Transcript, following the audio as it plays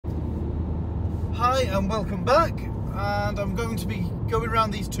Hi and welcome back, and I'm going to be going around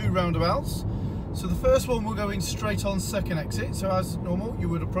these two roundabouts. So the first one we're going straight on second exit, so as normal you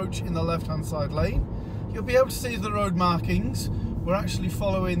would approach in the left hand side lane. You'll be able to see the road markings. We're actually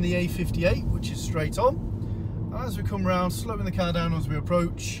following the A58, which is straight on, and as we come round, slowing the car down as we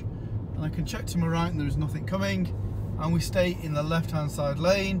approach, and I can check to my right and there is nothing coming, and we stay in the left hand side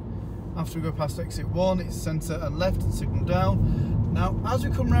lane. After we go past exit 1, it's centre and left and signal down. Now as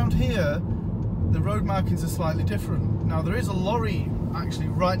we come round here, the road markings are slightly different. Now there is a lorry actually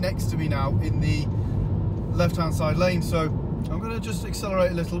right next to me now in the left hand side lane, so I'm going to just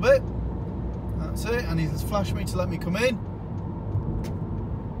accelerate a little bit. That's it, and he's flashed me to let me come in,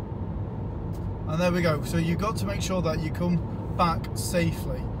 and there we go. So you've got to make sure that you come back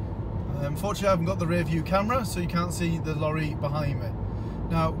safely. Unfortunately I haven't got the rear view camera, so you can't see the lorry behind me.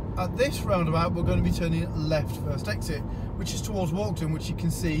 Now at this roundabout we're going to be turning left first exit, which is towards Walkden, which you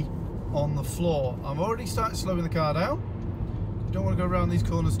can see on the floor. I've already started slowing the car down. Don't want to go around these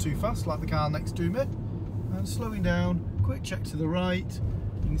corners too fast like the car next to me, and slowing down. Quick check to the right,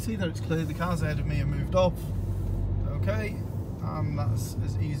 you can see that it's clear, the cars ahead of me have moved off. Okay, and that's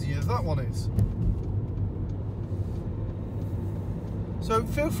as easy as that one is. So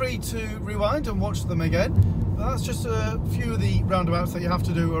feel free to rewind and watch them again. But that's just a few of the roundabouts that you have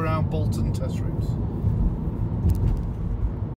to do around Bolton test routes.